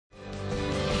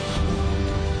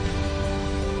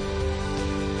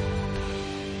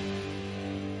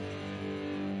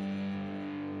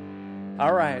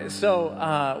All right,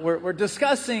 so we're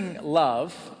discussing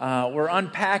love. We're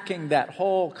unpacking that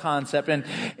whole concept,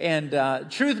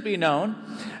 and truth be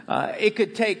known, it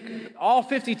could take all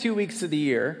 52 weeks of the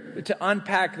year to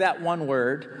unpack that one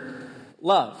word,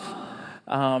 love.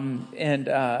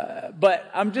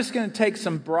 But I'm just going to take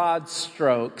some broad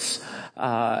strokes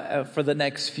for the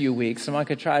next few weeks. I'm not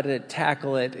going to try to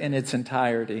tackle it in its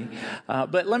entirety.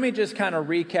 But let me just kind of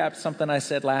recap something I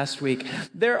said last week.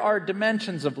 There are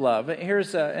dimensions of love.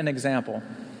 Here's an example.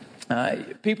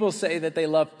 People say that they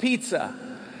love pizza.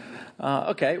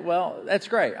 Okay, well, that's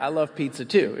great. I love pizza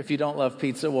too. If you don't love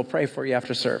pizza, we'll pray for you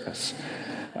after service.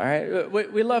 All right,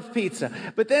 we love pizza.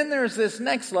 But then there's this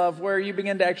next love where you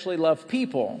begin to actually love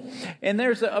people. And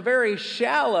there's a very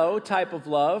shallow type of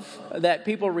love that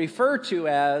people refer to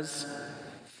as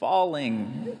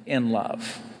falling in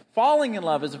love. Falling in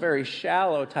love is a very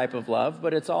shallow type of love,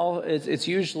 but it's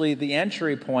usually the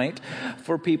entry point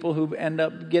for people who end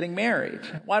up getting married.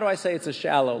 Why do I say it's a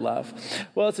shallow love?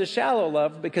 Well, it's a shallow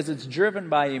love because it's driven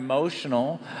by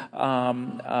emotional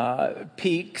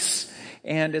peaks.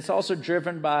 And it's also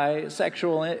driven by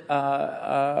sexual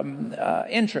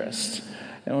interest.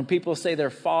 And when people say they're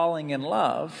falling in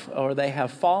love or they have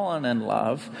fallen in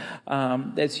love,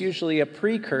 that's usually a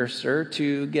precursor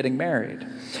to getting married.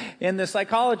 And the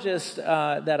psychologist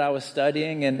that I was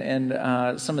studying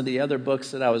and some of the other books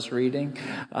that I was reading,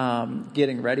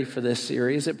 getting ready for this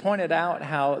series, it pointed out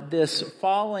how this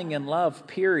falling in love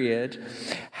period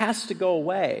has to go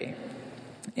away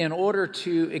in order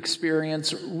to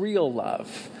experience real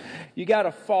love. You got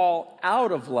to fall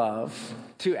out of love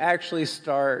to actually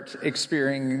start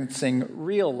experiencing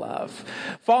real love.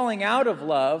 Falling out of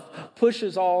love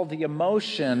pushes all the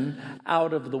emotion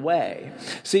out of the way.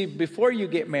 See, before you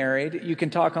get married, you can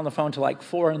talk on the phone till like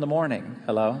 4 a.m.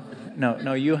 Hello?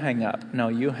 No, you hang up. No,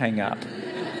 you hang up.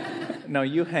 No,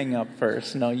 you hang up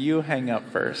first. No, you hang up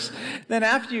first. Then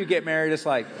after you get married, it's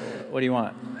like, what do you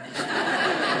want?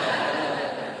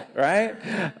 Right?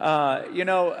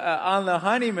 On the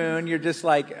honeymoon, you're just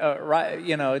like,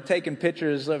 taking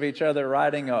pictures of each other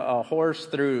riding a horse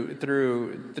through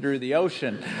the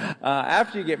ocean.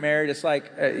 After you get married, it's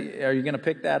like, are you going to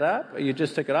pick that up? You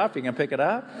just took it off. You going to pick it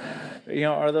up?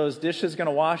 Are those dishes going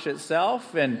to wash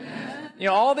itself? And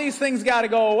all these things got to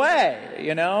go away.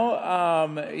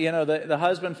 The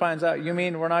husband finds out, you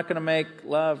mean we're not going to make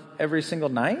love every single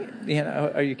night?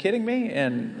 Are you kidding me?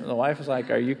 And the wife is like,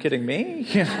 are you kidding me?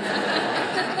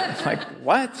 It's like,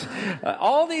 what?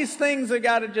 All these things have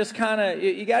got to just kind of,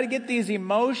 you got to get these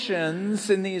emotions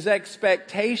and these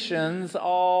expectations,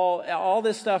 all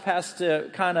this stuff has to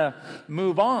kind of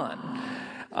move on.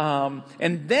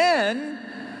 And then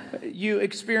you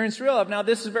experience real love. Now,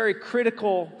 this is a very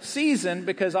critical season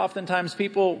because oftentimes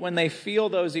people, when they feel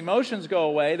those emotions go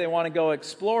away, they want to go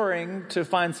exploring to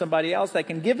find somebody else that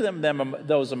can give them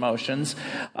those emotions.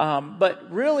 But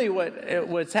really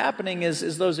what's happening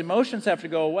is those emotions have to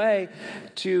go away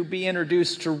to be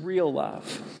introduced to real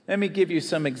love. Let me give you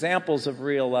some examples of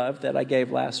real love that I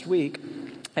gave last week.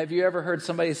 Have you ever heard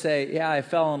somebody say, yeah, I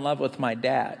fell in love with my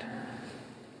dad?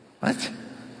 What?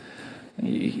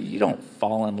 You don't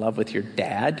fall in love with your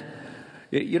dad.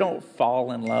 You don't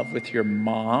fall in love with your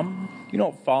mom. You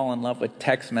don't fall in love with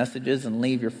text messages and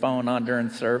leave your phone on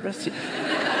during service.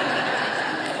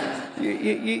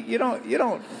 You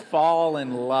don't fall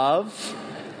in love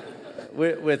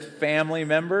with family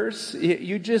members.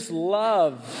 You just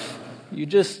love. You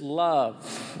just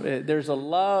love. There's a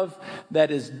love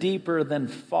that is deeper than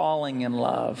falling in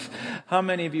love. How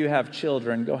many of you have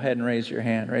children? Go ahead and raise your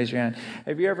hand. Raise your hand.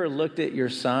 Have you ever looked at your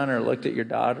son or looked at your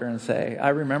daughter and say, I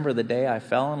remember the day I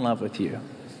fell in love with you?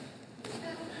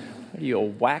 Are you a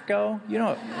wacko? You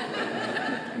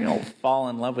don't fall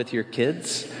in love with your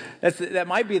kids. That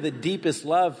might be the deepest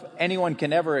love anyone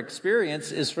can ever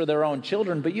experience is for their own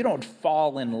children, but you don't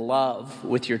fall in love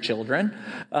with your children.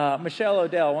 Michelle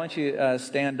Odell, why don't you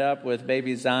stand up with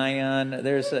baby Zion?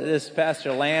 There's this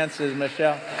Pastor Lance is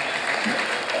Michelle.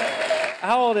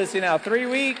 How old is he now? 3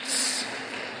 weeks?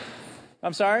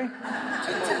 I'm sorry?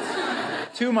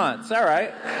 2 months. All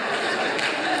right.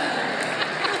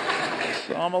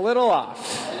 So I'm a little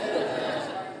off.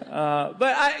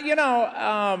 But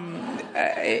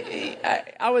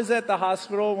I was at the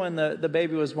hospital when the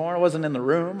baby was born. I wasn't in the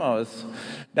room. I was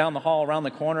down the hall around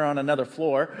the corner on another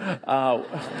floor.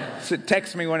 So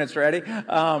text me when it's ready.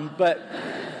 When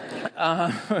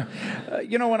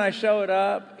I showed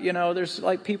up, there's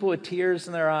like people with tears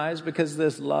in their eyes because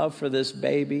this love for this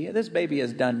baby. This baby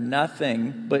has done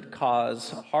nothing but cause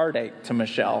heartache to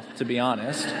Michelle, to be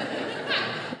honest.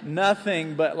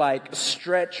 nothing but like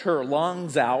stretch her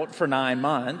lungs out for 9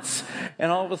 months.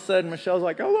 And all of a sudden, Michelle's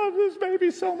like, I love this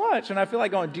baby so much. And I feel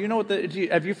like going, do you know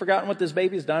have you forgotten what this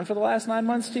baby's done for the last 9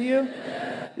 months to you?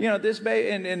 You know, this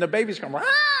baby, and the baby's going,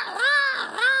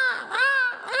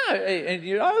 and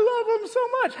you, I love him so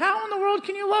much. How in the world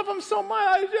can you love him so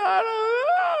much? I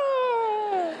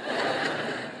don't know.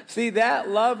 See, that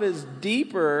love is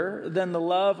deeper than the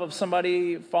love of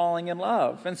somebody falling in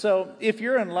love. And so if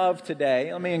you're in love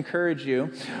today, let me encourage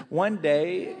you, one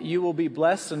day you will be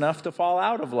blessed enough to fall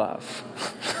out of love.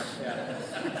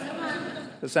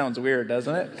 That sounds weird,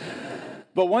 doesn't it?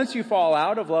 But once you fall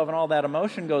out of love and all that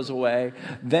emotion goes away,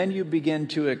 then you begin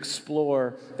to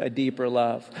explore a deeper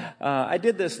love. I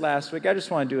did this last week. I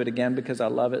just want to do it again because I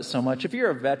love it so much. If you're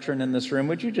a veteran in this room,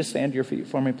 would you just stand to your feet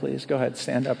for me, please? Go ahead,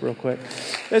 stand up real quick.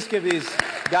 Let's give these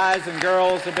guys and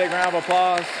girls a big round of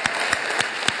applause.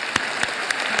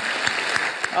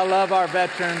 I love our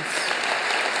veterans.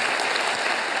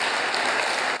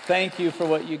 Thank you for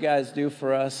what you guys do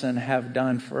for us and have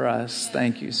done for us.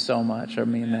 Thank you so much. I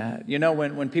mean that. You know,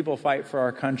 when people fight for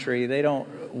our country, they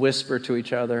don't whisper to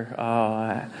each other, oh,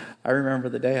 I remember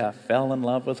the day I fell in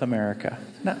love with America.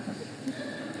 No.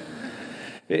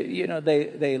 You know,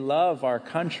 they love our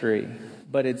country,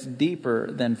 but it's deeper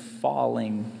than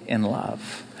falling in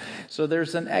love. So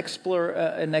there's an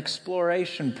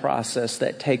exploration process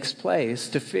that takes place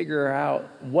to figure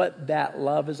out what that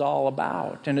love is all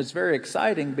about. And it's very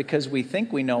exciting because we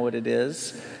think we know what it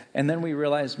is, and then we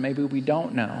realize maybe we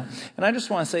don't know. And I just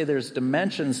want to say there's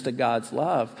dimensions to God's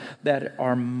love that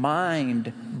are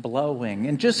mind-blowing.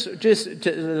 And just to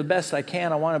the best I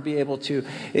can, I want to be able to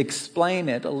explain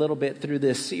it a little bit through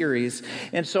this series.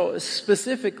 And so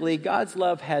specifically, God's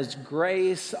love has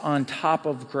grace on top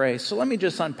of grace. So let me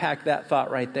just unpack that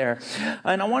thought right there.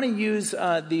 And I want to use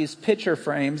these picture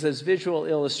frames as visual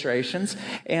illustrations.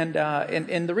 And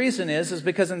the reason is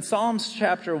because in Psalms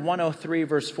chapter 103,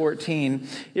 verse 14,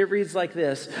 it reads like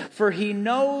this: for he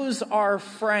knows our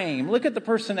frame. Look at the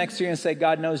person next to you and say,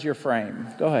 God knows your frame.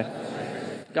 Go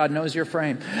ahead. God knows your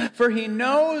frame. For he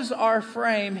knows our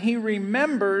frame. He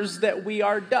remembers that we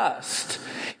are dust.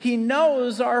 He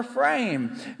knows our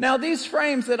frame. Now, these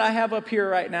frames that I have up here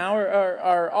right now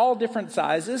are all different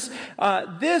sizes.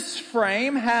 This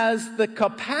frame has the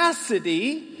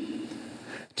capacity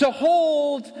to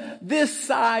hold this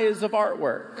size of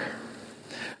artwork.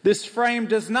 This frame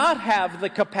does not have the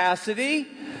capacity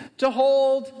to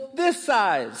hold this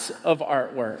size of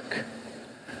artwork.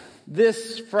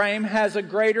 This frame has a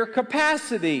greater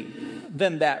capacity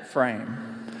than that frame.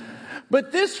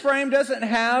 But this frame doesn't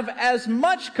have as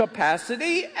much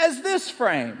capacity as this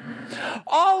frame.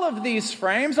 All of these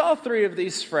frames, all three of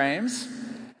these frames,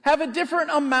 have a different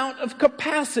amount of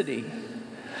capacity.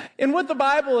 And what the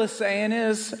Bible is saying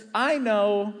is, I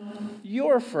know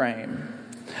your frame.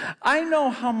 I know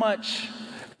how much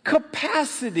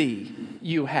capacity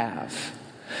you have.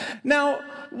 Now,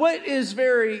 what is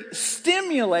very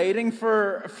stimulating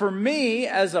for me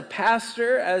as a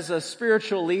pastor, as a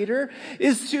spiritual leader,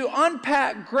 is to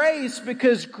unpack grace,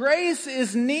 because grace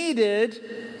is needed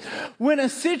when a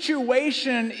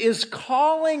situation is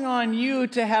calling on you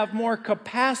to have more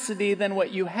capacity than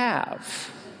what you have.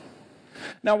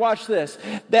 Now watch this.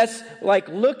 That's like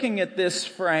looking at this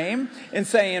frame and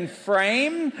saying,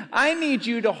 frame, I need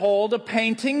you to hold a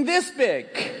painting this big.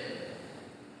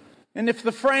 And if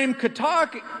the frame could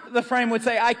talk, the frame would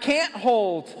say, I can't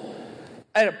hold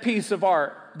a piece of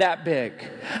art that big.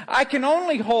 I can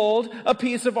only hold a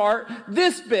piece of art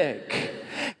this big.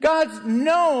 God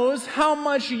knows how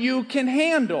much you can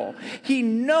handle. He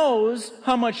knows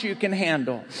how much you can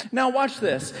handle. Now watch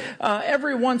this.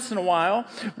 Every once in a while,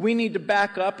 we need to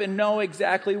back up and know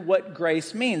exactly what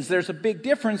grace means. There's a big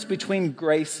difference between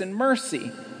grace and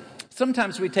mercy.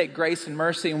 Sometimes we take grace and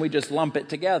mercy and we just lump it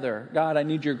together. God, I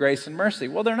need your grace and mercy.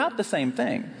 Well, they're not the same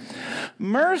thing.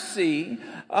 Mercy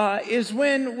is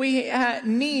when we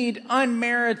need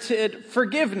unmerited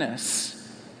forgiveness.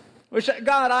 Which,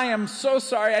 God, I am so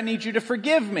sorry. I need you to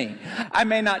forgive me. I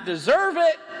may not deserve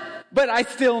it, but I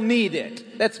still need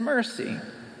it. That's mercy.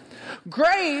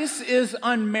 Grace is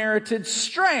unmerited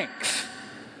strength.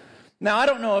 Now, I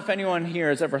don't know if anyone here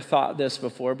has ever thought this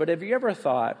before, but have you ever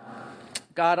thought,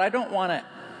 God, I don't want to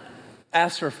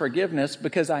ask for forgiveness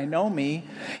because I know me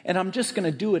and I'm just going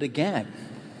to do it again.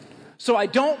 So I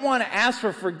don't want to ask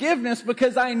for forgiveness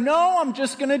because I know I'm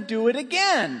just going to do it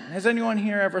again. Has anyone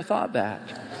here ever thought that?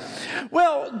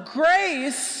 Well,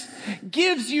 grace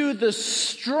gives you the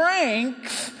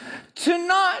strength to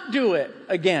not do it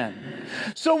again.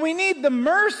 So we need the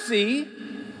mercy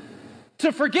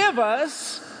to forgive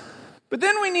us, but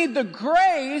then we need the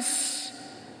grace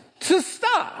to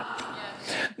stop.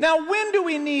 Now, when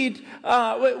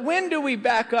do we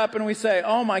back up and we say,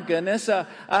 oh my goodness,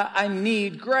 I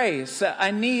need grace.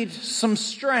 I need some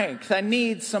strength. I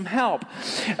need some help.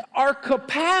 Our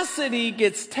capacity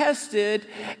gets tested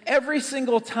every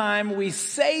single time we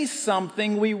say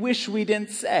something we wish we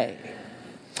didn't say.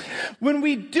 When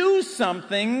we do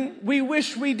something we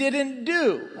wish we didn't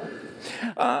do.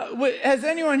 Has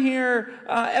anyone here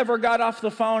ever got off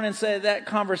the phone and said, that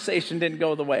conversation didn't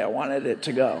go the way I wanted it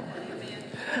to go?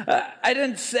 I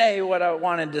didn't say what I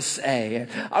wanted to say.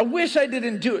 I wish I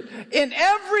didn't do it. In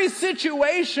every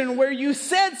situation where you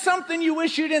said something you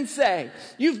wish you didn't say,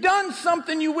 you've done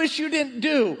something you wish you didn't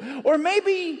do, or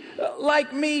maybe,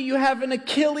 like me, you have an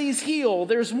Achilles heel.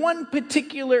 There's one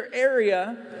particular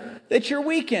area that you're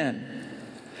weak in.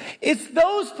 It's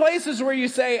those places where you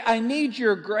say, I need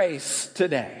your grace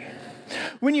today.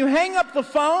 When you hang up the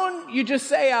phone, you just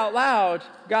say out loud,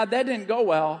 God, that didn't go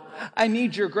well. I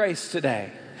need your grace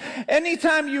today.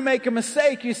 Anytime you make a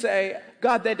mistake, you say,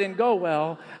 God, that didn't go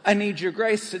well. I need your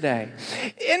grace today.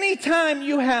 Anytime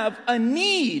you have a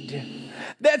need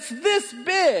that's this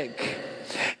big,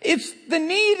 the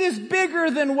need is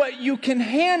bigger than what you can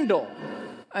handle.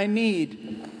 I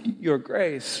need your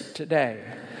grace today.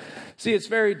 See, it's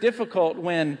very difficult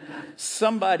when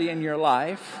somebody in your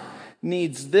life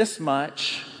needs this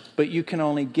much, but you can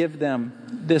only give them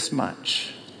this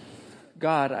much.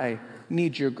 God, I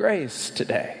need your grace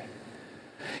today.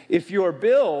 If your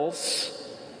bills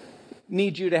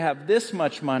need you to have this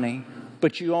much money,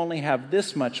 but you only have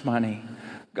this much money,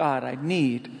 God, I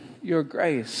need your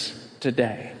grace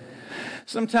today.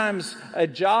 Sometimes a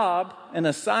job, an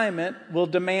assignment, will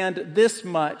demand this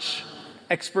much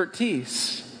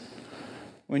expertise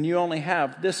when you only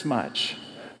have this much.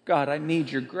 God, I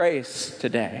need your grace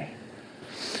today.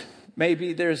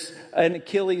 Maybe there's an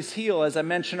Achilles heel, as I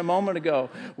mentioned a moment ago,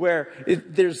 where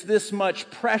there's this much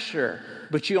pressure,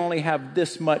 but you only have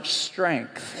this much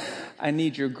strength. I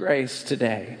need your grace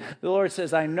today. The Lord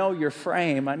says, I know your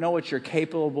frame. I know what you're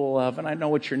capable of, and I know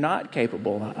what you're not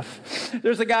capable of.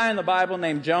 There's a guy in the Bible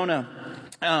named Jonah.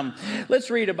 Let's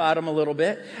read about him a little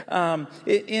bit. Let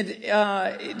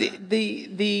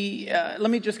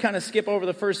me just kind of skip over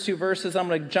the first two verses. I'm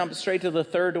going to jump straight to the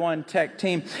third one, tech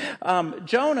team.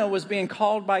 Jonah was being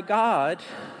called by God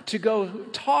to go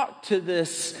talk to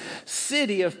this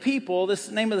city of people. This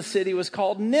name of the city was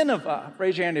called Nineveh.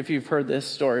 Raise your hand if you've heard this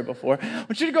story before. I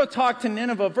want you to go talk to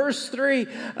Nineveh. Verse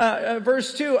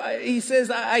 2, he says,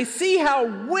 I see how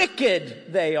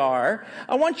wicked they are.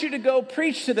 I want you to go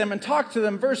preach to them and talk to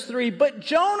them. Verse 3, but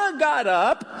Jonah got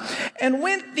up and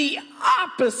went the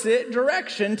opposite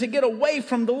direction to get away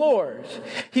from the Lord.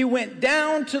 He went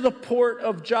down to the port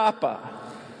of Joppa,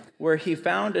 where he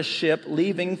found a ship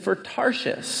leaving for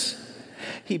Tarshish.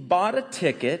 He bought a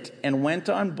ticket and went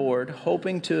on board,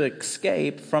 hoping to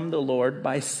escape from the Lord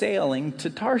by sailing to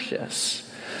Tarshish.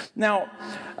 Now,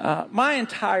 my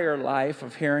entire life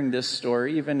of hearing this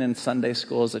story, even in Sunday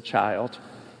school as a child,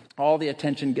 all the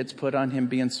attention gets put on him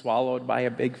being swallowed by a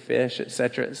big fish,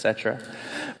 etc., etc.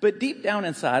 But deep down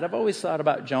inside, I've always thought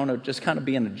about Jonah just kind of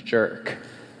being a jerk.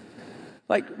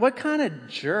 Like, what kind of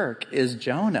jerk is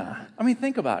Jonah? I mean,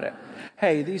 think about it.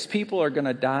 Hey, these people are going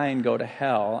to die and go to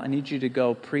hell. I need you to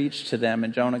go preach to them.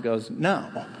 And Jonah goes,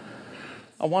 no,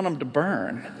 I want them to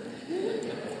burn.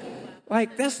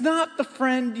 Like, that's not the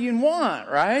friend you want,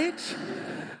 right?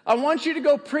 I want you to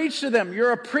go preach to them.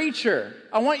 You're a preacher.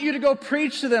 I want you to go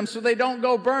preach to them so they don't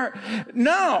go burn.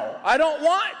 No, I don't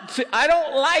want to. I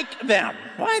don't like them.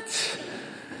 What?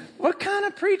 What kind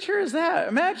of preacher is that?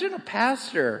 Imagine a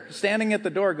pastor standing at the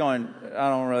door going, I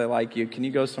don't really like you. Can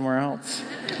you go somewhere else?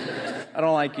 I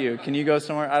don't like you. Can you go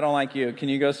somewhere? I don't like you. Can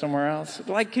you go somewhere else?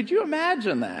 Like, could you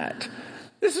imagine that?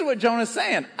 This is what Jonah's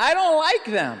saying. I don't like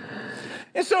them.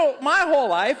 And so my whole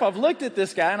life, I've looked at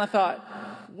this guy and I thought,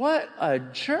 what a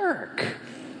jerk.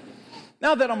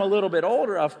 Now that I'm a little bit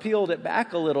older, I've peeled it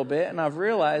back a little bit and I've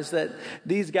realized that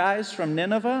these guys from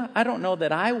Nineveh, I don't know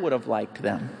that I would have liked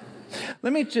them.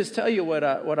 Let me just tell you what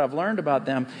I've learned about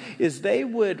them is they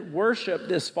would worship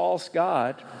this false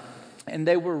god, and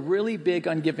they were really big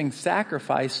on giving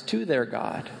sacrifice to their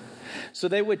god. So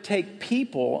they would take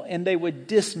people and they would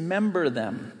dismember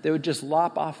them. They would just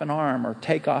lop off an arm or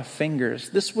take off fingers.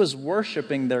 This was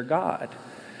worshiping their god.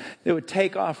 They would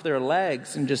take off their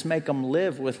legs and just make them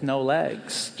live with no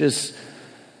legs.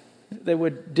 They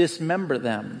would dismember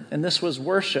them, and this was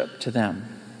worship to them.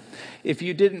 If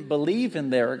you didn't believe in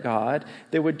their God,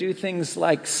 they would do things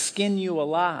like skin you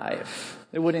alive.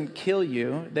 They wouldn't kill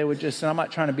you. They would just, and I'm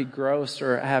not trying to be gross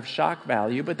or have shock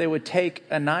value, but they would take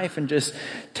a knife and just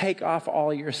take off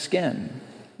all your skin.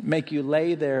 make you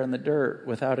lay there in the dirt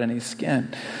without any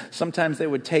skin. Sometimes they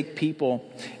would take people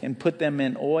and put them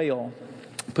in oil,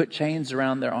 put chains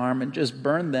around their arm, and just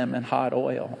burn them in hot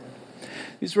oil.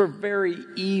 These were very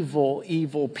evil,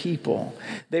 evil people.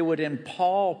 They would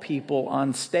impale people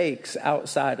on stakes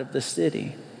outside of the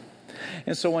city.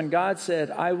 And so when God said,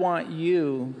 I want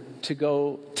you to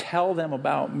go tell them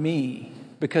about me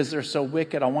because they're so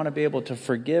wicked, I want to be able to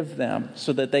forgive them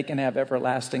so that they can have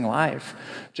everlasting life.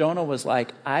 Jonah was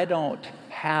like, I don't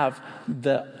have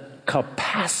the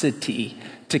capacity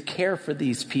to care for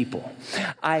these people.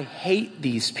 I hate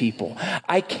these people.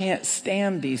 I can't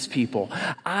stand these people.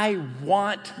 I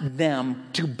want them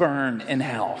to burn in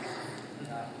hell.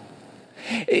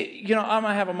 You know, I'm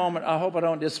going to have a moment. I hope I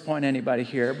don't disappoint anybody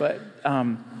here, but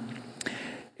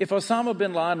if Osama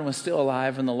bin Laden was still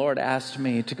alive and the Lord asked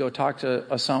me to go talk to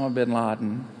Osama bin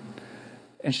Laden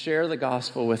and share the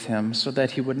gospel with him so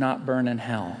that he would not burn in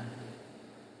hell,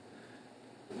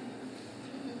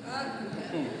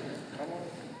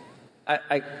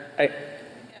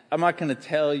 I'm not going to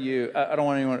tell you. I don't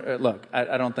want anyone. Look,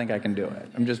 I don't think I can do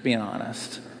it. I'm just being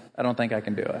honest. I don't think I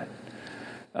can do it.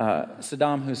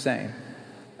 Saddam Hussein.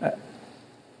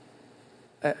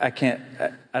 I can't.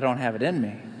 I don't have it in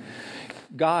me.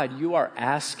 God, you are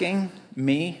asking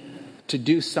me to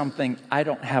do something I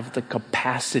don't have the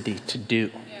capacity to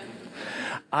do.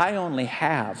 I only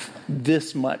have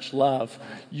this much love.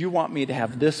 You want me to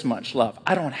have this much love.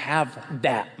 I don't have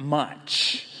that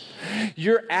much.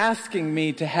 You're asking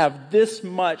me to have this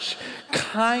much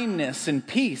kindness and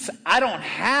peace. I don't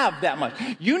have that much.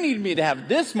 You need me to have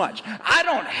this much. I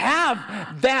don't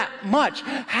have that much.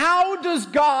 How does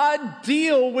God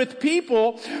deal with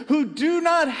people who do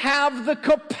not have the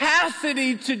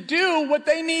capacity to do what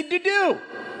they need to do?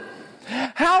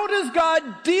 How does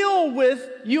God deal with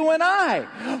you and I?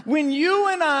 When you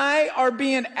and I are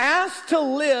being asked to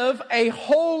live a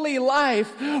holy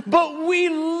life, but we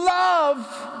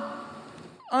love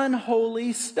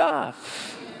unholy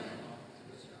stuff.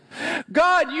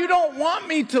 God, you don't want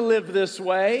me to live this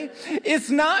way. It's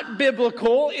not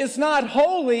biblical. It's not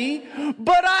holy,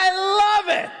 but I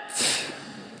love it.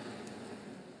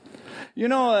 You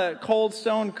know a Cold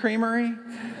Stone Creamery?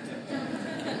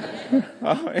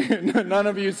 Oh, none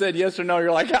of you said yes or no.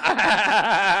 You're like,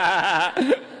 yeah,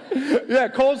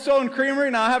 Cold Stone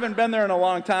Creamery. Now, I haven't been there in a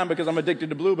long time because I'm addicted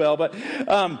to Bluebell, but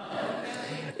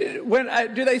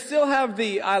do they still have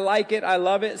the I like it, I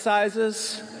love it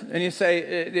sizes? And you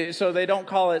say, so they don't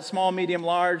call it small, medium,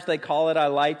 large. They call it I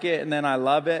like it and then I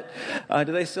love it.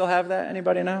 Do they still have that?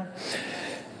 Anybody know?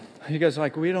 You guys are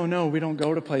like, we don't know. We don't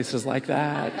go to places like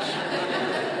that.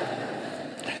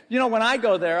 You know, when I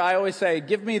go there, I always say,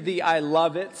 give me the I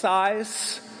love it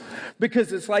size.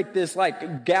 Because it's like this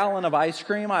gallon of ice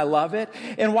cream. I love it.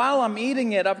 And while I'm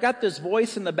eating it, I've got this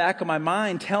voice in the back of my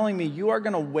mind telling me, you are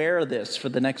going to wear this for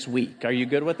the next week. Are you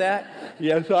good with that?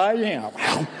 Yes, I am.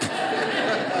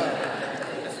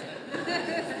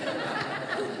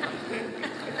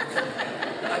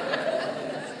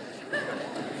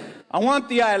 I want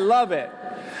the I love it.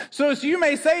 So you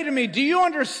may say to me, do you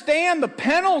understand the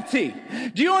penalty?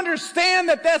 Do you understand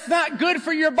that that's not good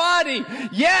for your body?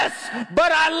 Yes,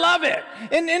 but I love it.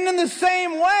 And in the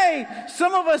same way,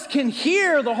 some of us can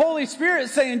hear the Holy Spirit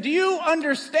saying, do you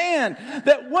understand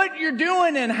that what you're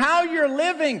doing and how you're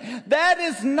living, that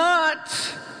is not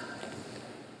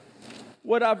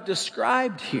what I've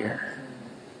described here?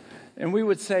 And we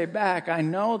would say back, I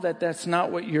know that that's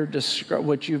not what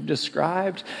you've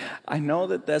described. I know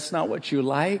that that's not what you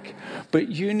like. But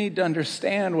you need to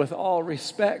understand, with all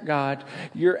respect, God,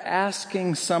 you're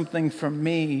asking something from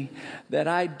me that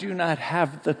I do not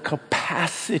have the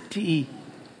capacity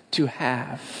to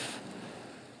have.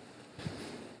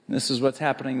 This is what's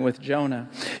happening with Jonah.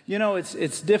 You know,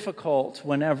 it's difficult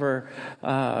whenever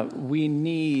we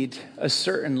need a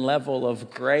certain level of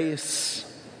grace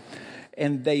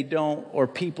and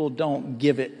people don't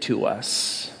give it to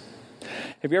us.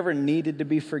 Have you ever needed to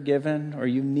be forgiven, or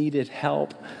you needed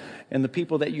help, and the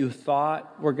people that you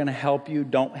thought were going to help you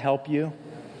don't help you?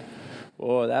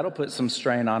 Oh, that'll put some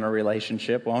strain on a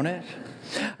relationship, won't it?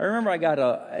 I remember I got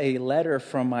a letter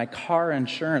from my car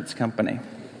insurance company.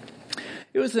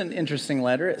 It was an interesting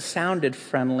letter. It sounded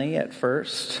friendly at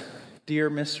first. Dear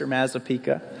Mr.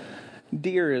 Mazzapica,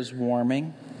 dear is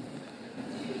warming.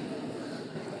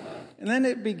 And then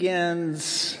it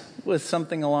begins with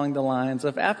something along the lines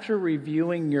of, after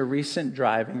reviewing your recent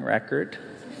driving record,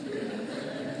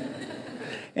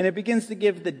 and it begins to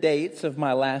give the dates of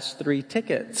my last 3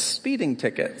 tickets, speeding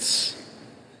tickets.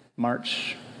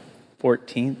 March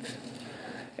 14th,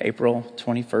 April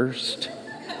 21st,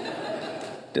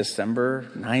 December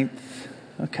 9th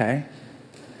Okay.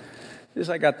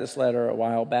 I got this letter a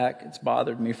while back. It's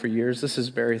bothered me for years. This is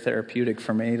very therapeutic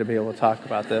for me to be able to talk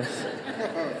about this.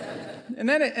 And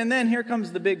then here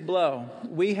comes the big blow.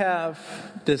 We have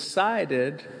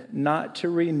decided not to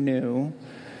renew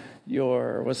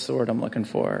your, what's the word I'm looking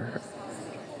for?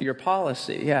 Your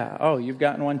policy. Yeah. Oh, you've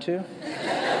gotten one too?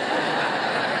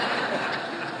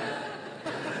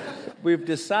 We've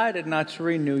decided not to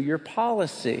renew your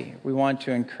policy. We want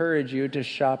to encourage you to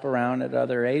shop around at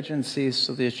other agencies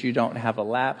so that you don't have a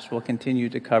lapse. We'll continue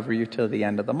to cover you till the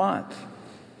end of the month.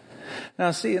 Now,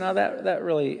 see, that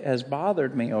really has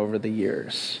bothered me over the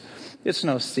years. It's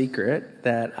no secret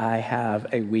that I have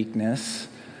a weakness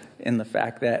in the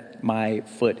fact that my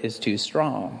foot is too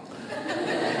strong.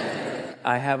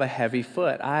 I have a heavy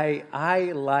foot.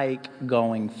 I like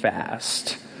going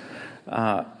fast.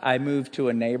 I moved to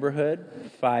a neighborhood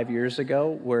 5 years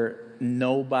ago where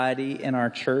nobody in our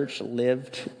church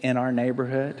lived in our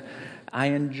neighborhood. I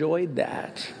enjoyed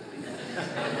that.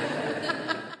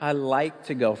 I like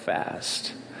to go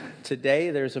fast.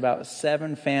 Today, there's about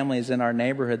 7 families in our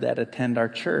neighborhood that attend our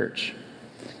church.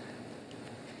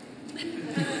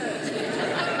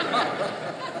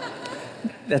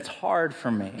 That's hard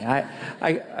for me.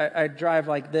 I drive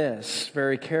like this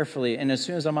very carefully, and as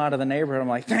soon as I'm out of the neighborhood, I'm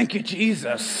like, thank you,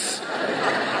 Jesus.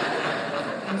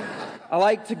 I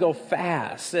like to go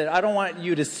fast. I don't want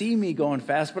you to see me going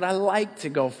fast, but I like to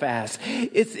go fast.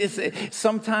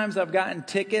 Sometimes I've gotten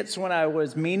tickets when I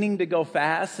was meaning to go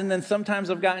fast, and then sometimes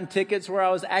I've gotten tickets where I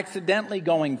was accidentally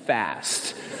going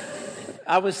fast.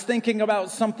 I was thinking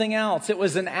about something else. It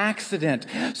was an accident.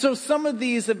 So some of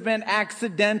these have been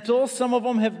accidental. Some of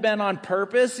them have been on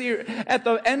purpose. At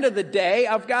the end of the day,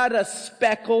 I've got a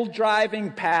speckle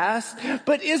driving past.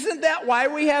 But isn't that why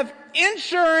we have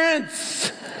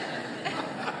insurance?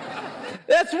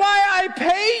 That's why I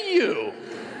pay you.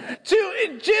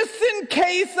 Just in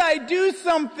case I do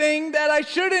something that I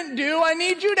shouldn't do, I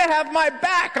need you to have my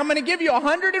back. I'm going to give you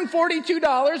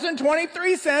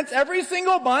 $142.23 every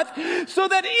single month so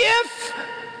that if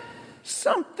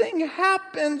something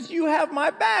happens, you have my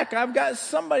back. I've got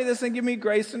somebody that's going to give me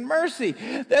grace and mercy.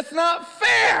 That's not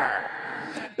fair.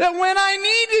 That when I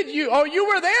needed you, you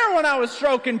were there when I was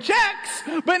stroking checks,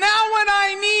 but now when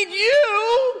I need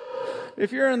you,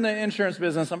 if you're in the insurance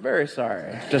business, I'm very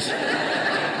sorry.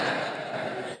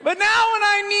 But now when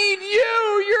I need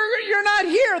you, you're not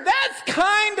here. That's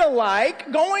kind of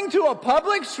like going to a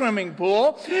public swimming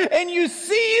pool and you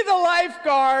see the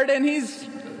lifeguard and he's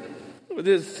with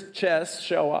his chest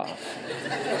show off.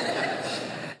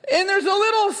 And there's a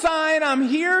little sign, I'm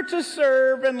here to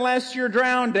serve unless you're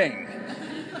drowning.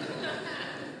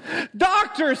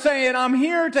 Doctor saying, I'm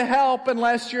here to help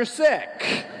unless you're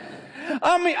sick.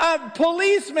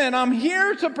 Policeman, I'm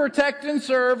here to protect and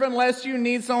serve unless you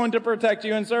need someone to protect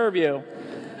you and serve you.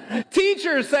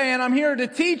 Teacher saying, I'm here to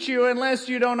teach you unless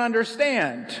you don't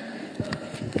understand.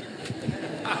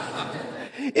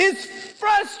 It's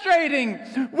frustrating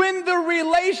when the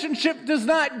relationship does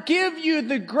not give you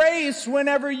the grace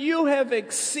whenever you have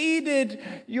exceeded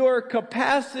your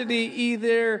capacity,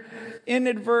 either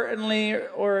inadvertently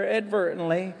or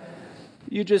advertently.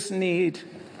 You just need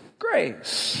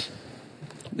grace.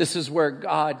 This is where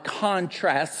God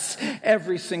contrasts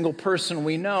every single person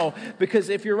we know. Because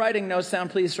if you're writing notes down,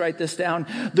 please write this down.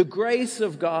 The grace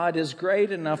of God is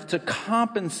great enough to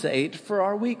compensate for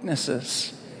our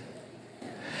weaknesses.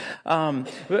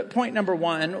 Point number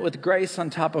 1, with grace on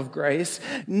top of grace,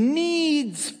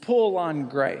 needs pull on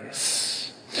grace.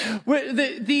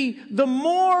 The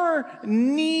more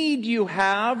need you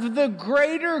have, the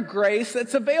greater grace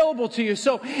that's available to you.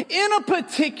 So in a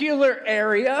particular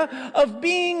area of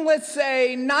being, let's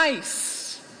say,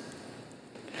 nice,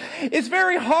 it's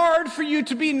very hard for you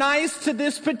to be nice to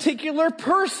this particular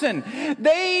person.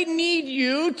 They need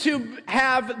you to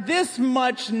have this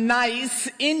much nice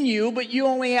in you, but you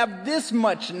only have this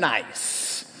much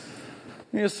nice.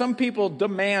 Some people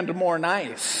demand more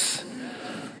nice.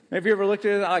 Have you ever looked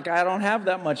at it like, I don't have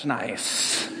that much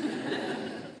nice?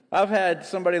 I've had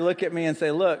somebody look at me and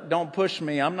say, look, don't push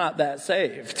me. I'm not that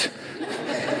saved.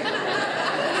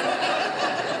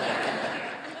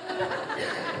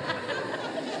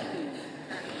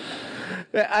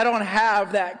 I don't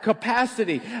have that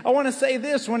capacity. I want to say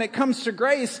this, when it comes to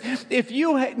grace, if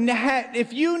you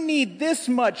need this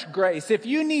much grace, if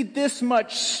you need this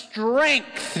much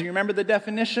strength, you remember the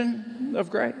definition of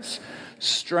grace?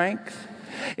 Strength.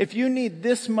 If you need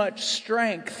this much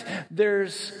strength,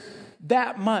 there's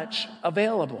that much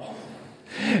available.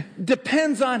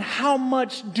 Depends on how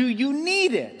much do you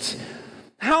need it.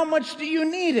 How much do you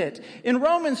need it? In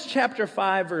Romans chapter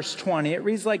 5, verse 20, it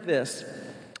reads like this.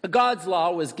 God's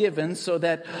law was given so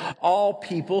that all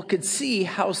people could see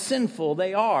how sinful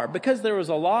they are. Because there was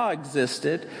a law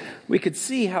existed, we could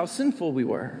see how sinful we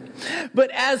were. But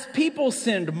as people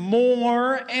sinned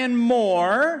more and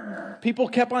more, people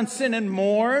kept on sinning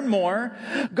more and more,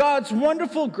 God's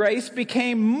wonderful grace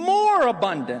became more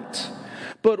abundant.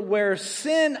 But where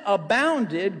sin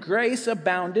abounded, grace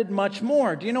abounded much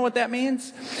more. Do you know what that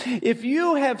means? If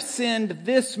you have sinned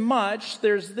this much,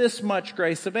 there's this much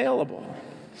grace available.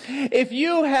 If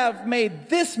you have made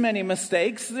this many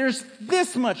mistakes, there's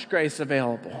this much grace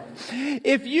available.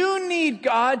 If you need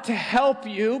God to help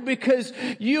you because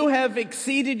you have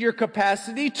exceeded your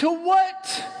capacity, to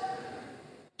what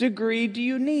degree do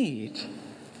you need?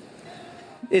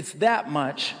 It's that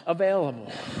much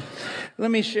available.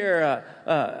 Let me share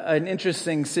an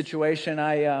interesting situation.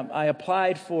 I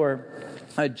applied for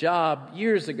a job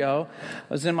years ago.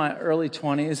 I was in my early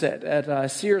 20s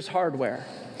at Sears Hardware.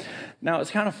 Now,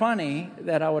 it's kind of funny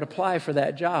that I would apply for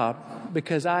that job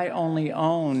because I only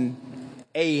own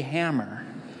a hammer.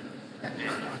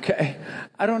 Okay?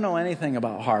 I don't know anything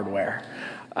about hardware.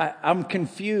 I'm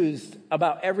confused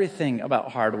about everything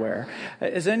about hardware.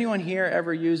 Has anyone here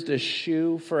ever used a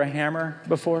shoe for a hammer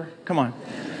before? Come on.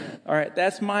 All right,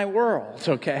 that's my world,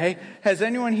 okay? Has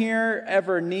anyone here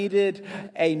ever needed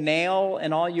a nail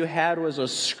and all you had was a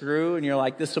screw and you're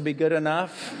like, this will be good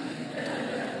enough?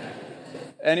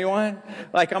 Anyone?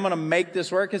 Like, I'm going to make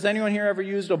this work. Has anyone here ever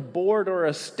used a board or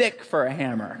a stick for a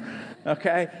hammer?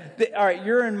 Okay? All right,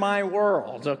 you're in my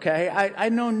world, okay? I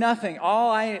know nothing.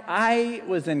 I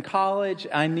was in college.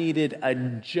 I needed a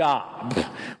job.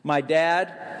 My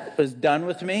dad was done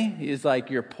with me. He's like,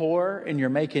 you're poor and you're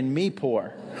making me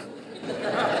poor.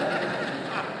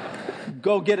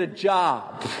 Go get a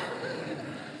job.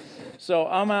 So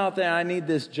I'm out there. I need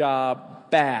this job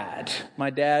bad. My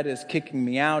dad is kicking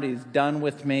me out. He's done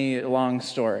with me. Long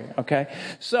story, okay?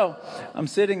 So I'm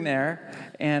sitting there,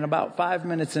 and about 5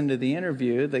 minutes into the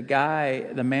interview,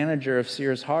 the manager of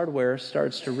Sears Hardware,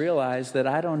 starts to realize that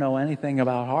I don't know anything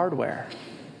about hardware.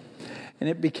 And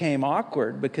it became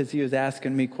awkward because he was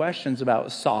asking me questions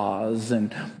about saws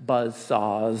and buzz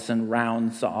saws and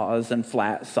round saws and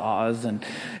flat saws. And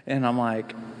I'm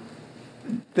like,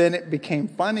 then it became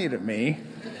funny to me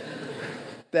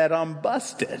that I'm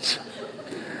busted.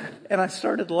 And I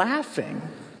started laughing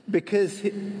because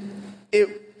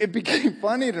it became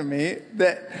funny to me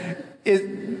that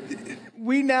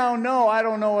we now know I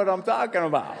don't know what I'm talking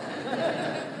about.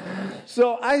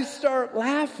 So I start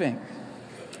laughing.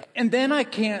 And then I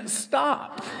can't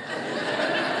stop.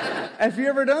 Have you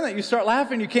ever done that? You start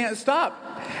laughing, you can't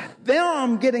stop. Then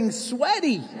I'm getting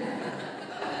sweaty.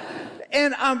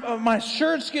 And my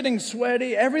shirt's getting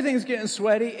sweaty. Everything's getting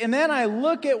sweaty. And then I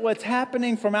look at what's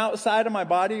happening from outside of my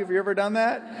body. Have you ever done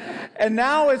that? And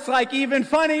now it's like even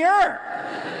funnier.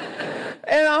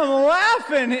 And I'm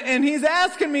laughing, and he's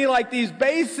asking me like these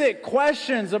basic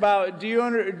questions about, do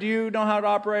you know how to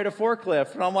operate a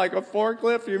forklift? And I'm like, a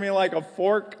forklift? You mean like a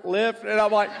forklift? And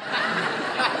I'm like,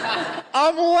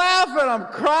 I'm laughing, I'm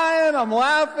crying, I'm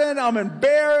laughing, I'm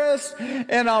embarrassed,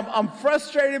 and I'm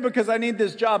frustrated because I need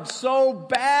this job so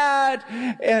bad.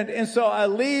 And so I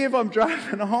leave, I'm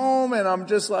driving home, and I'm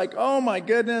just like, oh my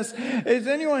goodness. Is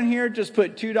anyone here just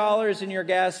put $2 in your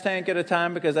gas tank at a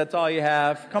time because that's all you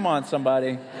have? Come on, somebody.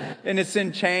 And it's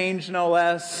in change, no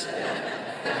less.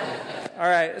 All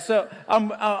right, so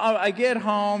I get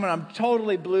home and I'm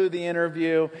totally blew the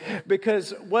interview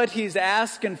because what he's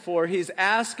asking for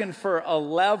a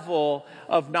level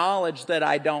of knowledge that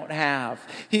I don't have.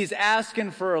 He's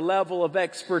asking for a level of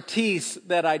expertise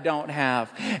that I don't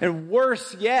have. And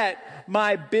worse yet,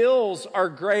 my bills are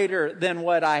greater than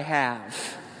what I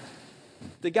have.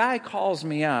 The guy calls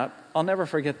me up, I'll never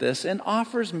forget this, and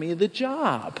offers me the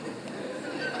job.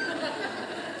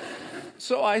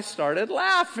 So I started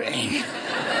laughing.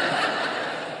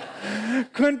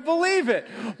 Couldn't believe it.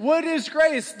 What is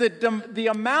grace? The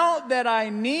amount that I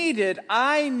needed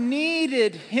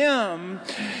him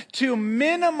to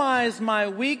minimize my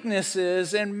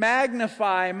weaknesses and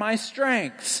magnify my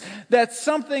strengths. That's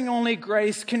something only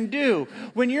grace can do.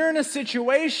 When you're in a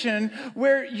situation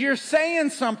where you're saying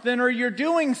something or you're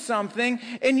doing something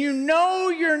and you know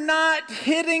you're not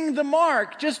hitting the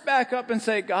mark, just back up and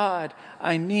say, God,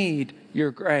 I need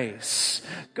your grace.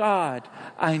 God,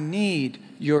 I need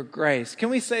your grace. Can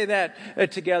we say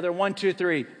that together? 1, 2,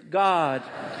 3. God,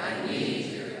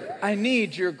 I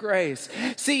need your grace.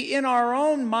 See, in our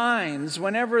own minds,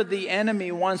 whenever the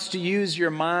enemy wants to use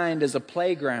your mind as a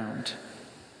playground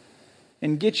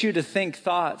and get you to think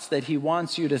thoughts that he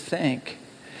wants you to think,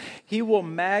 He will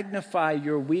magnify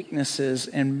your weaknesses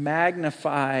and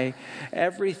magnify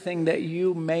everything that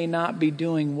you may not be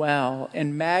doing well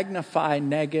and magnify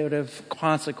negative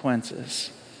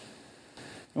consequences.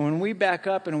 And when we back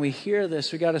up and we hear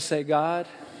this, we got to say, God,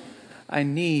 I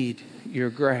need your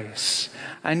grace.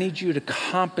 I need you to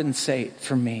compensate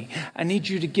for me. I need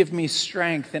you to give me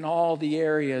strength in all the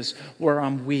areas where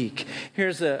I'm weak.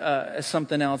 Here's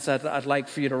something else that I'd like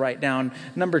for you to write down.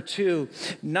 Number 2,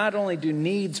 not only do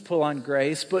needs pull on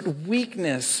grace, but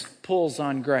weakness pulls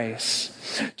on grace.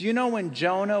 Do you know when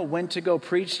Jonah went to go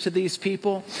preach to these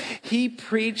people, he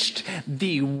preached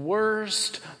the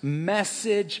worst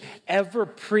message ever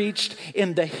preached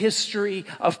in the history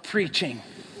of preaching?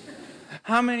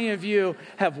 How many of you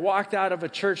have walked out of a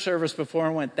church service before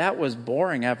and went, that was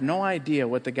boring. I have no idea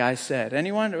what the guy said.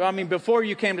 Anyone? I mean, before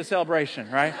you came to Celebration,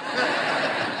 right?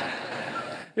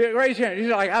 Raise your hand.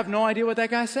 You're like, I have no idea what that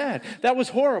guy said. That was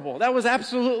horrible. That was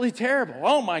absolutely terrible.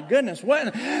 Oh my goodness.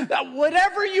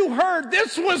 Whatever you heard,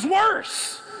 this was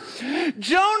worse.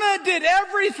 Jonah did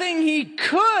everything he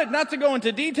could, not to go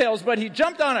into details, but he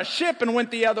jumped on a ship and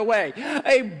went the other way.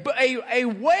 A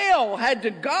whale had to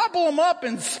gobble him up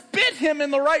and spit him in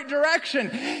the right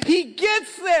direction. He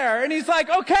gets there and he's like,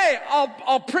 okay,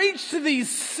 I'll preach to these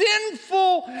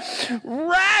sinful,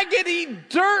 raggedy,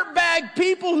 dirtbag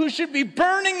people who should be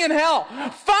burning in hell.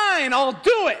 Fine, I'll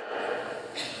do it.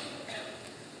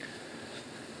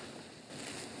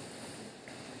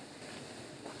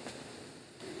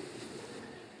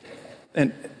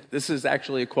 And this is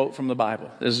actually a quote from the Bible.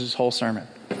 This is his whole sermon.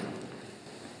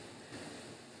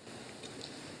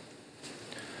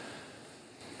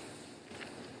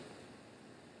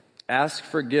 Ask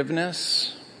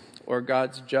forgiveness, or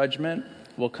God's judgment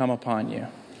will come upon you.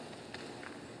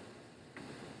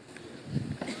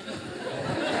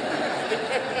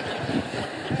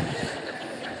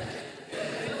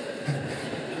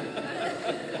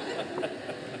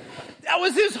 That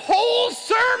was his whole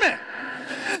sermon.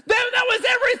 That was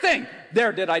everything.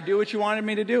 There, did I do what you wanted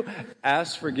me to do?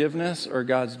 Ask forgiveness or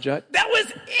God's judgment. That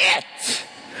was it.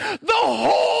 The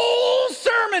whole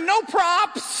sermon. No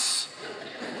props.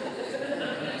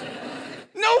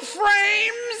 No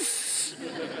frames.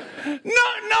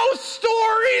 No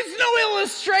stories. No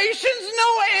illustrations.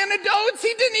 No anecdotes.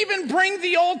 He didn't even bring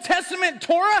the Old Testament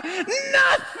Torah.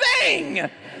 Nothing.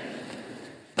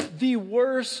 The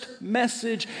worst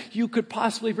message you could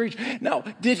possibly preach. Now,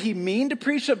 did he mean to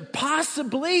preach it?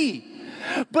 Possibly.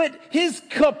 But his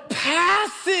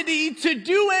capacity to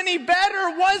do any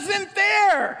better wasn't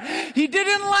there. He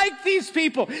didn't like these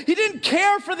people. He didn't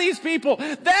care for these people.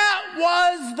 That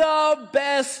was the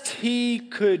best he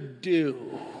could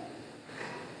do.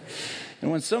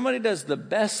 And when somebody does the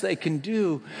best they can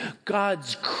do,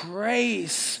 God's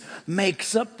grace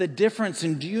makes up the difference.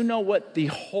 And do you know what the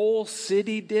whole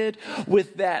city did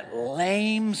with that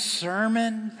lame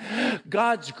sermon?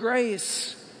 God's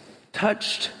grace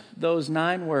touched those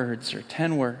 9 words or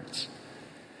 10 words.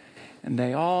 And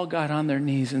they all got on their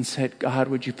knees and said, God,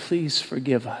 would you please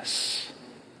forgive us?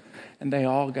 And they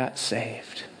all got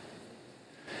saved.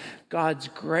 God's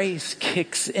grace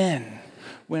kicks in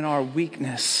when our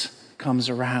weakness comes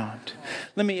around.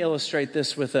 Let me illustrate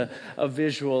this with a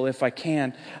visual if I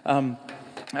can.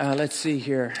 Let's see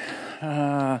here.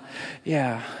 Omar,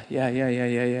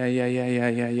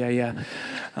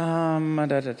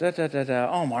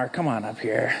 come on up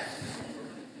here.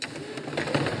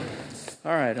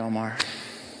 All right, Omar.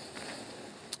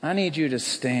 I need you to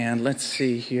stand. Let's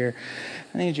see here.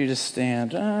 I need you to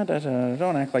stand.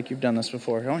 Don't act like you've done this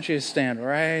before. I want you to stand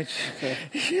right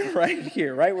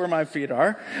here, right where my feet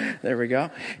are. There we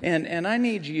go. And I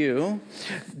need you,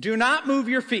 do not move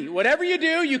your feet. Whatever you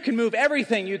do, you can move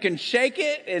everything. You can shake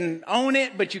it and own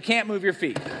it, but you can't move your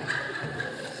feet.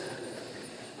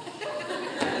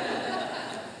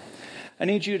 I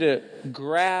need you to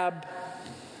grab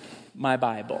my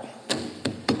Bible.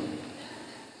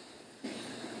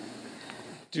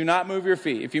 Do not move your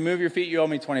feet. If you move your feet, you owe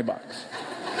me $20.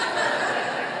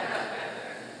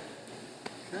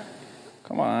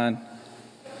 Come on.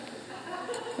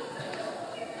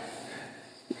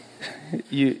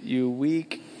 You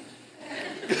weak.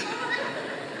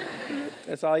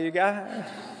 That's all you got?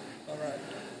 All right.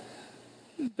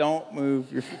 Don't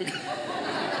move your feet.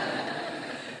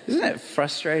 Isn't it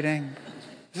frustrating?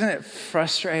 Isn't it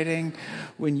frustrating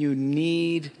when you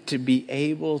need to be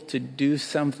able to do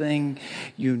something?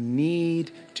 You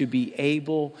need to be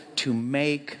able to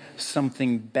make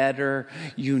something better.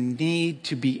 You need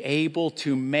to be able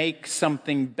to make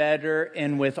something better,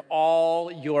 and with all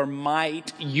your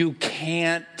might, you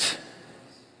can't.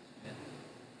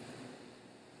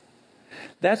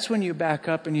 That's when you back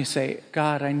up and you say,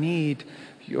 God, I need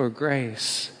your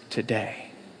grace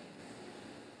today.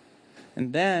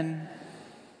 And then,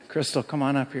 Crystal, come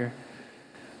on up here.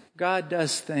 God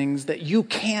does things that you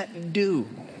can't do.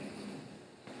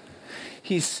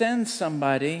 He sends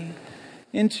somebody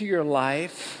into your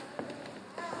life.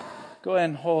 Go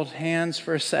ahead and hold hands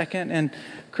for a second. And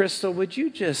Crystal, would you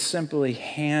just simply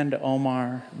hand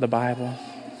Omar the Bible?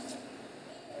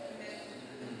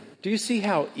 Do you see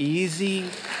how easy?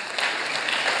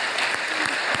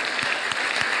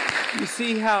 You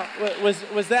see how,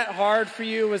 was that hard for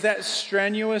you? Was that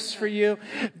strenuous for you?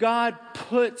 God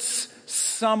puts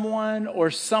someone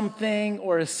or something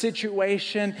or a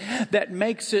situation that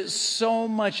makes it so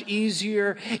much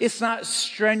easier. It's not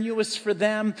strenuous for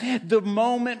them. The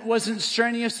moment wasn't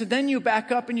strenuous. And then you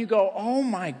back up and you go, oh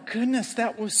my goodness,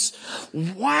 that was,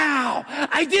 wow.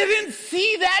 I didn't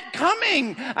see that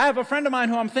coming. I have a friend of mine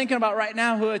who I'm thinking about right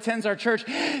now who attends our church.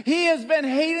 He has been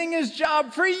hating his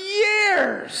job for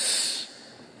years.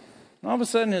 All of a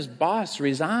sudden his boss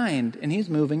resigned and he's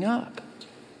moving up.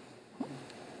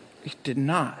 He did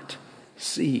not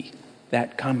see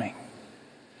that coming.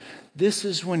 This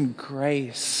is when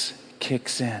grace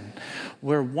kicks in,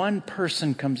 where one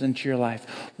person comes into your life,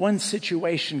 one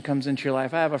situation comes into your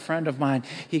life. I have a friend of mine,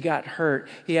 he got hurt.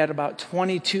 He had about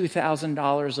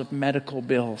 $22,000 of medical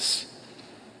bills.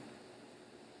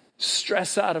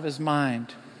 Stress out of his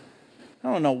mind.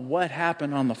 I don't know what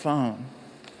happened on the phone,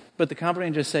 but the company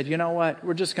just said, you know what?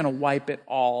 We're just going to wipe it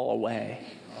all away.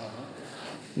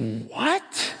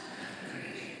 What?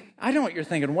 I know what you're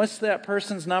thinking. What's that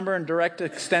person's number and direct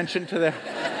extension to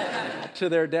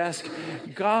their desk?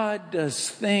 God does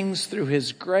things through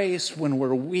His grace when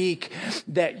we're weak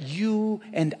that you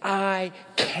and I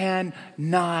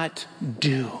cannot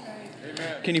do.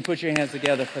 Amen. Can you put your hands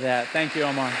together for that? Thank you,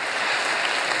 Omar.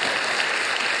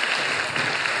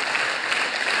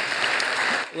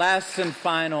 Last and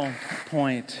final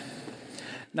point.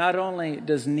 Not only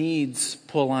does needs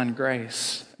pull on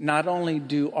grace, not only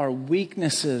do our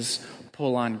weaknesses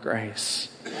pull on grace,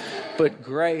 but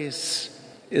grace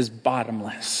is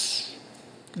bottomless.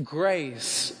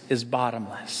 Grace is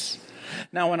bottomless.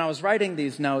 Now, when I was writing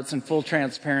these notes in full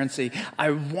transparency,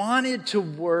 I wanted to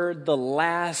word the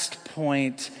last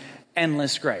point,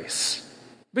 endless grace.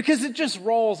 Because it just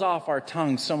rolls off our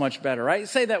tongue so much better, right?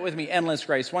 Say that with me, endless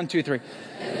grace. 1, 2, 3.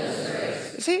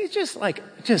 Endless grace. See, it's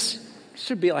just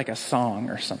should be like a song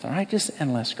or something, right? Just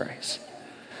endless grace.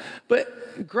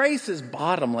 But grace is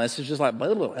bottomless. It's just like,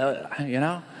 blah, blah, blah, you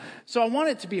know? So I want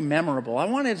it to be memorable. I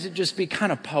want it to just be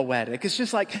kind of poetic. It's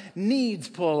just like needs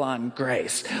pull on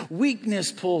grace.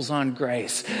 Weakness pulls on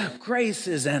grace. Grace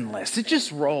is endless. It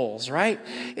just rolls, right?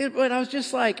 But I was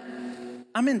just like,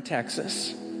 I'm in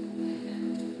Texas.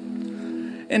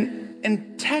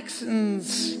 And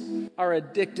Texans are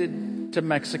addicted to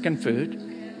Mexican food.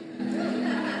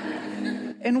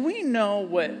 And we know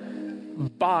what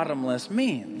bottomless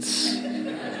means.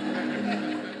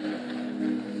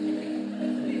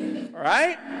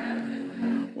 Right?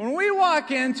 When we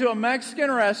walk into a Mexican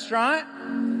restaurant,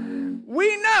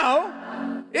 we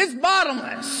know it's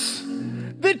bottomless.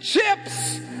 The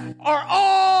chips are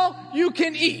all you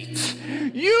can eat.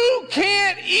 You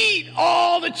can't eat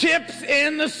all the chips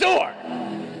in the store.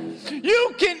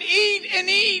 You can eat and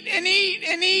eat and eat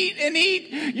and eat and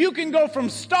eat. You can go from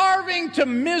starving to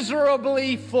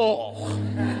miserably full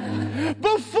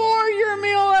before your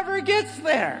meal ever gets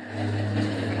there.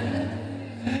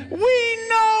 We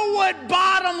know what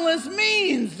bottomless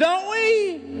means, don't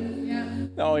we? Yeah.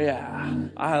 Oh,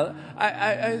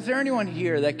 yeah. Is there anyone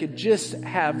here that could just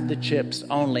have the chips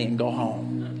only and go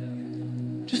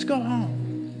home? Just go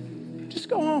home. Just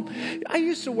go home. I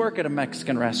used to work at a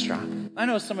Mexican restaurant. I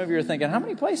know some of you are thinking, how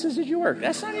many places did you work?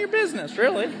 That's none of your business,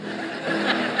 really.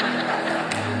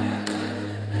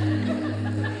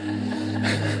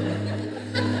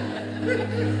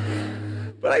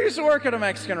 But I used to work at a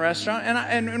Mexican restaurant,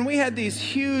 and we had these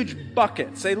huge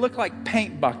buckets. They look like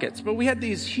paint buckets, but we had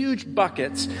these huge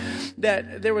buckets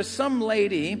that there was some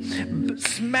lady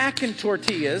smacking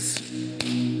tortillas,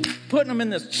 putting them in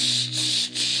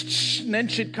this, and then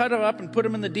she'd cut them up and put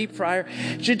them in the deep fryer.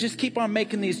 She'd just keep on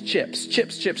making these chips.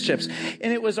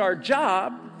 And it was our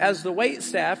job as the wait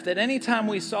staff that anytime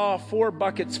we saw 4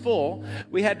 buckets full,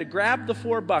 we had to grab the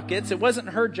 4 buckets. It wasn't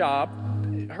her job.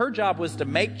 her job was to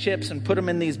make chips and put them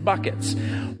in these buckets.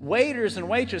 Waiters and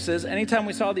waitresses, anytime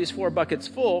we saw these 4 buckets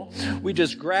full, we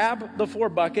just grab the 4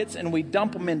 buckets and we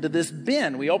dump them into this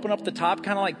bin. We open up the top,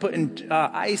 kind of like putting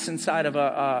ice inside of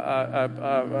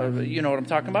a you know what I'm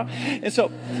talking about? And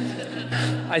so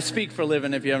I speak for a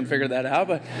living if you haven't figured that out,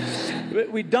 but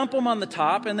we dump them on the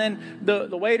top, and then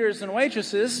the waiters and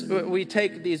waitresses, we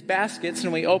take these baskets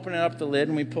and we open up the lid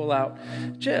and we pull out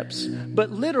chips.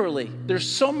 But literally, there's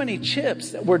so many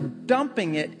chips that we're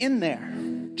dumping it in there.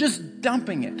 Just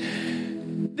dumping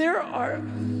it. There are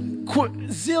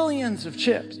zillions of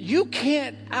chips. You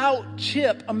can't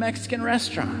out-chip a Mexican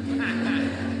restaurant.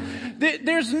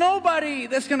 There's nobody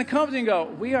that's going to come to you and go,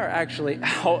 we are actually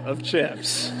out of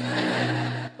chips.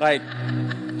 Like,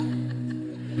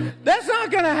 that's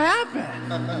not going to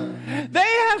happen. They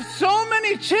have so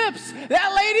many chips.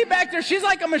 That lady back there, she's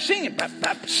like a machine.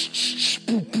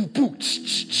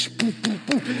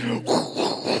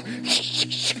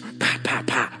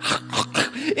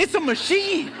 It's a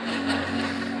machine.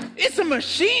 It's a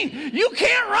machine. You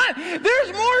can't run.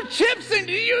 There's more chips than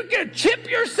you can chip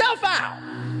yourself out.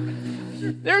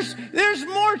 There's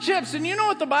more chips. And you know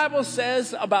what the Bible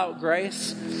says about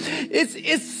grace?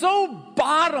 It's so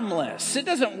bottomless. It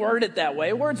doesn't word it that way.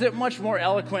 It words it much more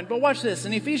eloquent. But watch this.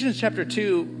 In Ephesians chapter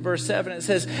 2, verse 7, it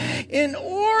says, in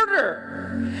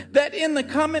order that in the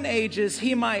coming ages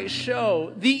he might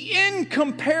show the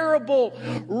incomparable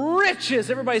riches,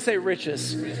 everybody say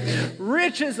riches,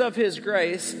 riches of his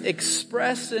grace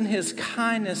expressed in his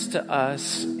kindness to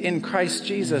us in Christ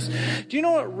Jesus. Do you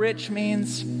know what rich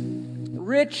means?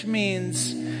 Rich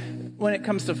means, when it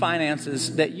comes to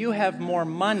finances, that you have more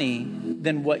money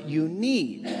than what you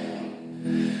need.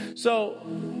 So,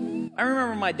 I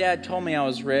remember my dad told me I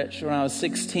was rich when I was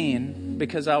 16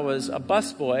 because I was a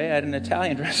busboy at an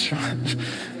Italian restaurant.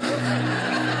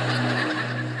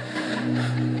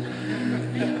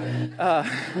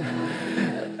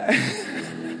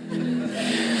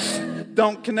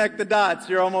 Don't connect the dots.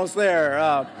 You're almost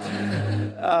there.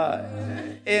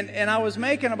 And I was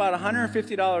making about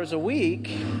 $150 a week,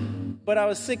 but I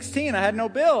was 16. I had no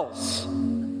bills.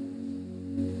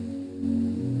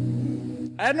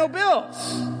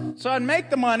 So I'd make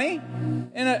the money,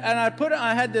 and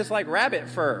I had this like rabbit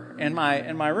fur in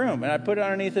my room, and I put it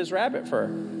underneath this rabbit fur.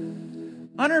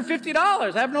 $150.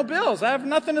 I have no bills. I have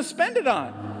nothing to spend it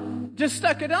on. Just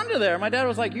stuck it under there. My dad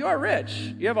was like, you are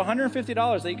rich. You have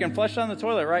 $150 that you can flush down the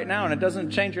toilet right now, and it doesn't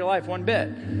change your life one bit.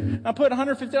 I put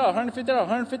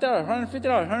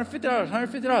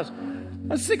 $150.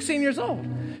 I'm 16 years old.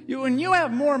 When you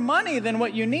have more money than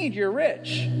what you need, you're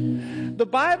rich. The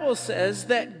Bible says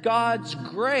that God's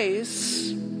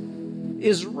grace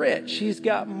is rich. He's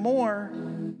got more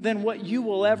than what you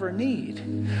will ever need.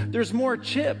 There's more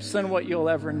chips than what you'll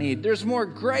ever need. There's more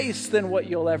grace than what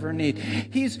you'll ever need.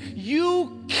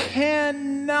 You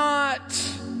cannot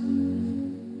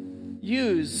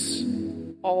use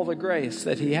all the grace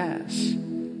that he has.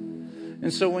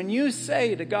 And so when you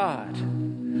say to God,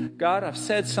 I've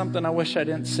said something I wish I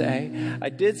didn't say. I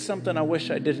did something I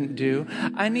wish I didn't do.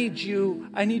 I need you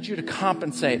to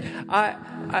compensate. I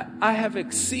have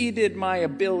exceeded my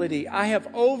ability. I have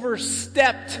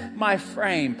overstepped my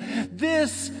frame.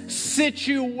 This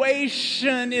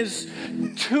situation is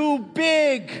too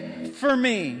big for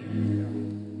me.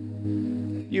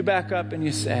 You back up and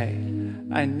you say,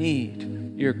 I need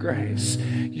your grace.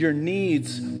 Your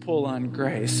needs pull on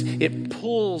grace. It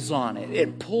pulls on it.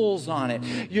 It pulls on it.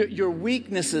 Your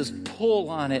weaknesses pull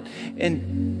on it,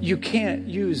 and you can't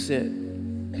use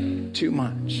it too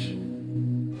much.